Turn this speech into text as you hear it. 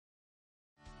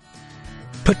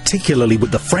Particularly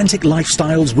with the frantic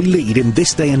lifestyles we lead in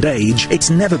this day and age, it's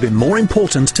never been more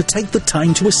important to take the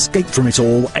time to escape from it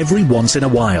all every once in a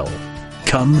while.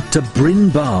 Come to Bryn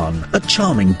Barn, a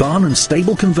charming barn and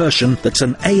stable conversion that's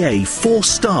an AA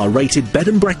 4-star rated bed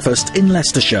and breakfast in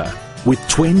Leicestershire. With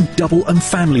twin, double and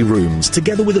family rooms,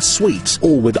 together with a suite,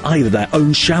 all with either their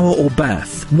own shower or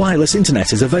bath. Wireless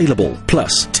internet is available,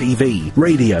 plus TV,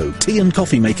 radio, tea and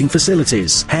coffee making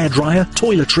facilities, hairdryer,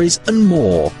 toiletries and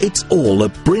more. It's all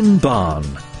at Bryn Barn.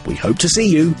 We hope to see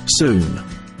you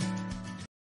soon.